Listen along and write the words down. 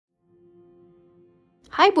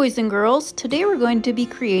Hi boys and girls, today we're going to be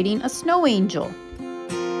creating a snow angel.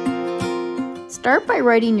 Start by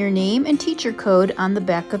writing your name and teacher code on the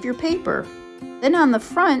back of your paper. Then on the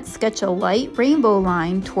front, sketch a light rainbow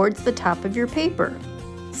line towards the top of your paper.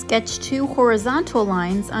 Sketch 2 horizontal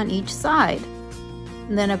lines on each side,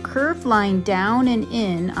 and then a curved line down and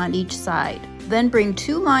in on each side. Then bring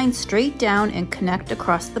 2 lines straight down and connect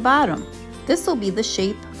across the bottom. This will be the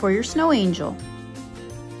shape for your snow angel.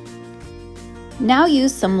 Now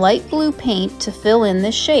use some light blue paint to fill in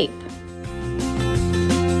this shape.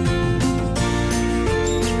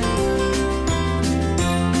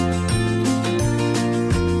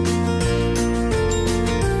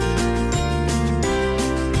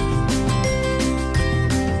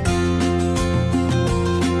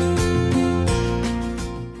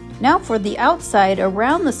 Now for the outside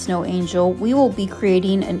around the snow angel, we will be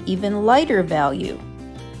creating an even lighter value.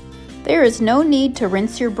 There is no need to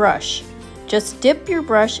rinse your brush. Just dip your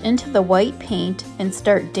brush into the white paint and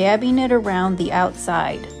start dabbing it around the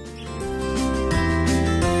outside.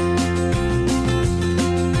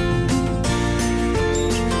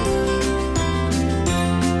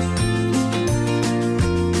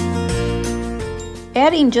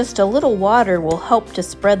 Adding just a little water will help to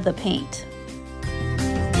spread the paint.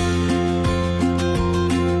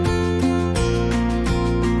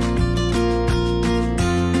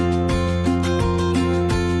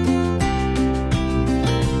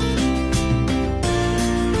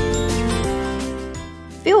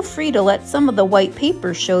 Feel free to let some of the white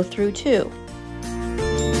paper show through too.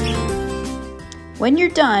 When you're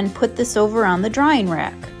done, put this over on the drying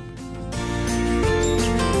rack.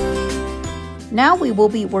 Now we will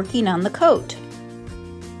be working on the coat.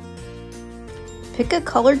 Pick a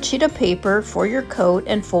colored sheet of paper for your coat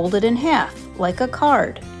and fold it in half, like a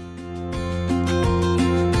card.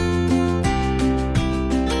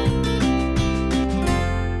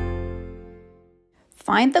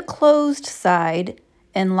 Find the closed side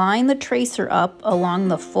and line the tracer up along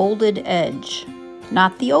the folded edge,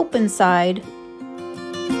 not the open side.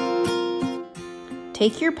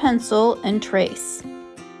 Take your pencil and trace.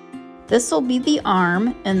 This will be the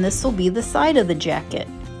arm and this will be the side of the jacket.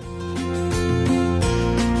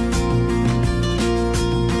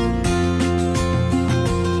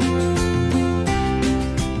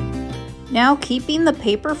 Now, keeping the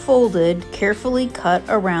paper folded, carefully cut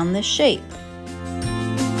around this shape.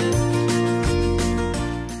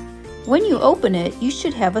 When you open it, you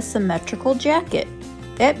should have a symmetrical jacket.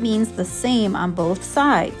 That means the same on both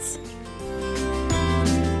sides.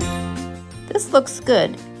 This looks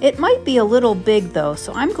good. It might be a little big though,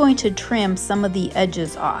 so I'm going to trim some of the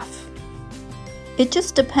edges off. It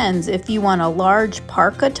just depends if you want a large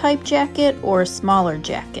parka type jacket or a smaller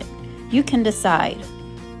jacket. You can decide.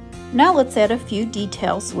 Now let's add a few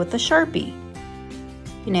details with a Sharpie.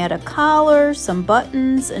 You can add a collar, some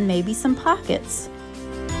buttons, and maybe some pockets.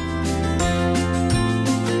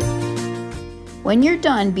 When you're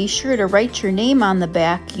done, be sure to write your name on the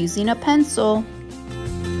back using a pencil.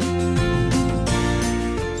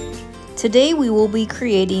 Today we will be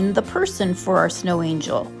creating the person for our snow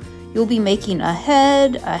angel. You'll be making a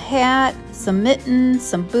head, a hat, some mittens,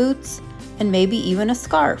 some boots, and maybe even a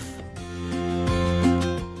scarf.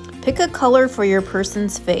 Pick a color for your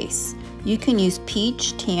person's face. You can use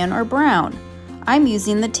peach, tan, or brown. I'm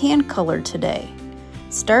using the tan color today.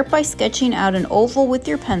 Start by sketching out an oval with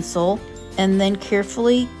your pencil and then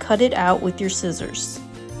carefully cut it out with your scissors.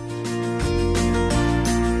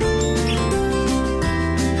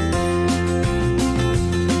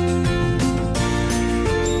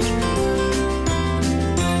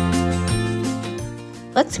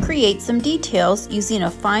 Let's create some details using a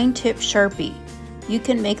fine tip Sharpie. You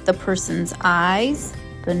can make the person's eyes,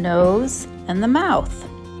 the nose, and the mouth.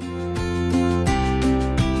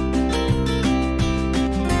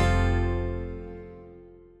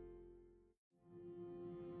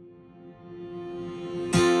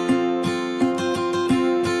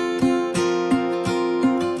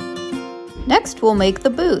 Next, we'll make the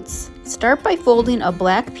boots. Start by folding a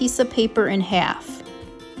black piece of paper in half.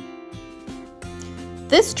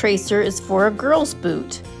 This tracer is for a girl's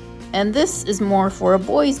boot, and this is more for a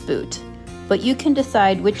boy's boot, but you can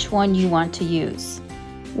decide which one you want to use.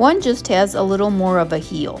 One just has a little more of a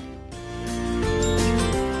heel.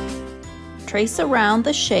 Trace around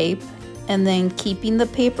the shape, and then keeping the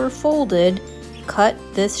paper folded, cut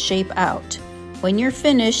this shape out. When you're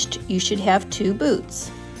finished, you should have 2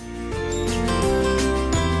 boots.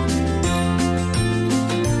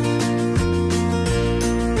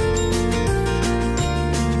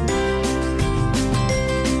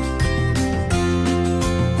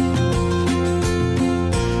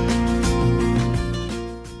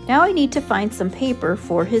 Now I need to find some paper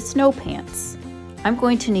for his snow pants. I'm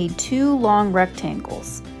going to need 2 long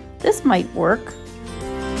rectangles. This might work.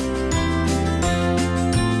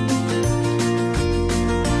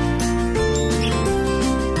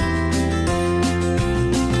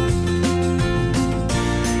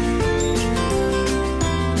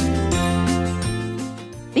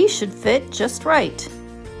 These should fit just right.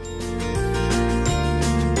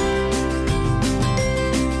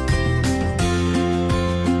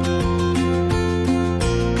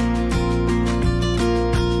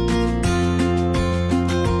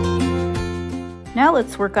 Now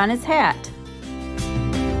let's work on his hat.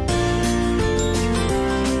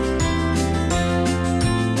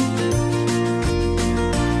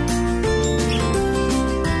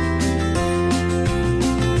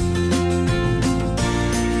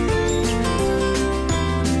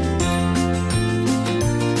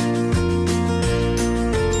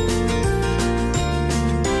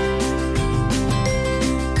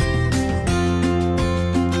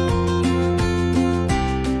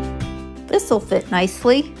 This'll fit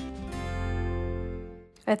nicely.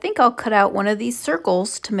 I think I'll cut out one of these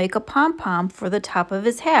circles to make a pom-pom for the top of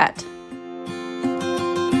his hat.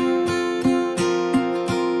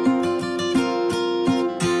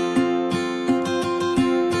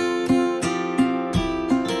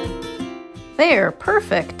 There,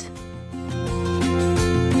 perfect.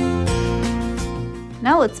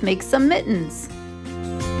 Now let's make some mittens.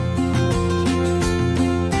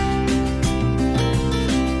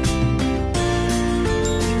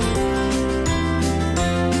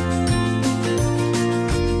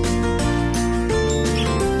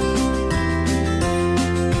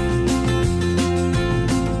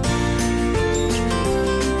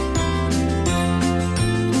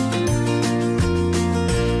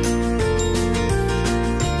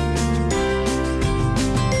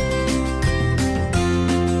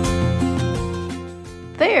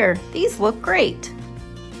 There, these look great.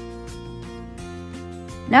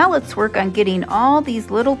 Now let's work on getting all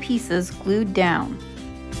these little pieces glued down.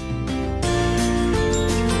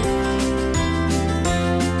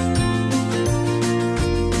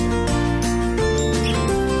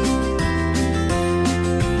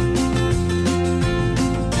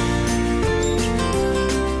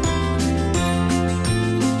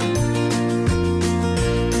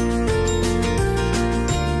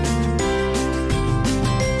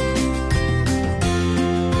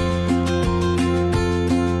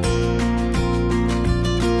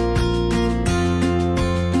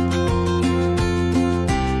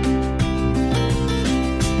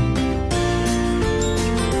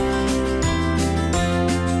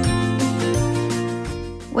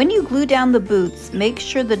 When you glue down the boots, make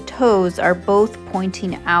sure the toes are both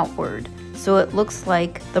pointing outward so it looks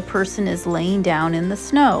like the person is laying down in the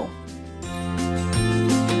snow.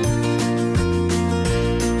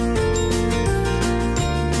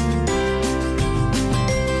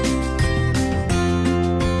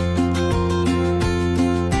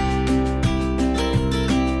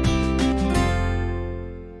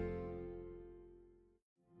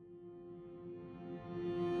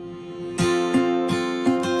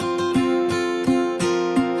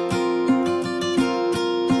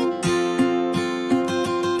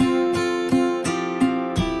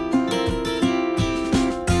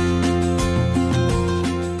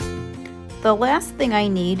 The last thing I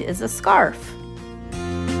need is a scarf.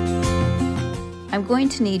 I'm going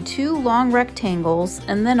to need 2 long rectangles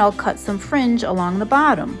and then I'll cut some fringe along the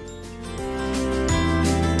bottom.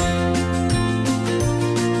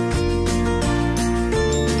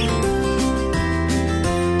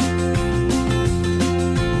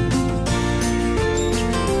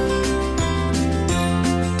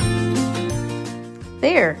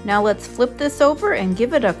 There, now let's flip this over and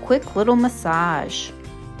give it a quick little massage.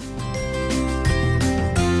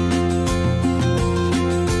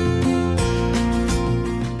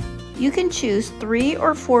 You can choose 3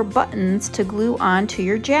 or 4 buttons to glue onto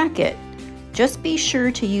your jacket. Just be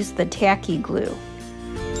sure to use the tacky glue.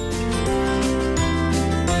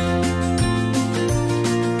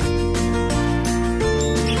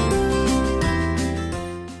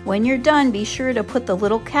 When you're done, be sure to put the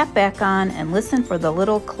little cap back on and listen for the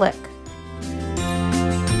little click.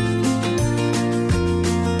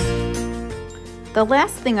 The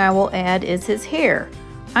last thing I will add is his hair.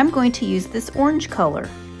 I'm going to use this orange color.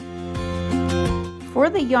 For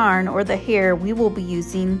the yarn or the hair, we will be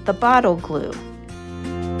using the bottle glue.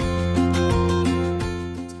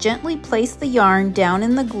 Gently place the yarn down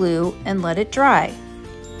in the glue and let it dry.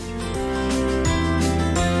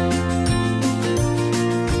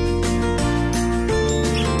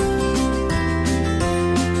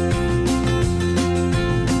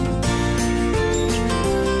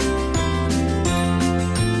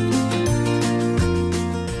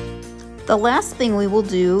 The last thing we will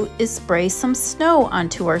do is spray some snow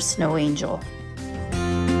onto our snow angel.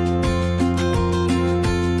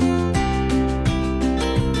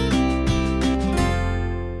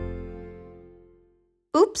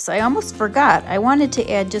 Oops, I almost forgot. I wanted to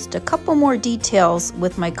add just a couple more details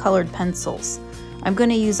with my colored pencils. I'm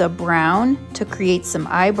going to use a brown to create some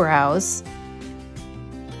eyebrows,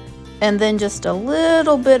 and then just a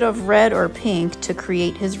little bit of red or pink to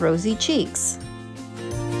create his rosy cheeks.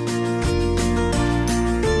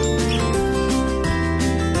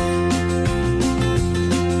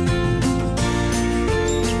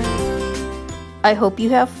 I hope you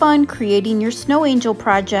have fun creating your snow angel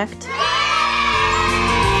project.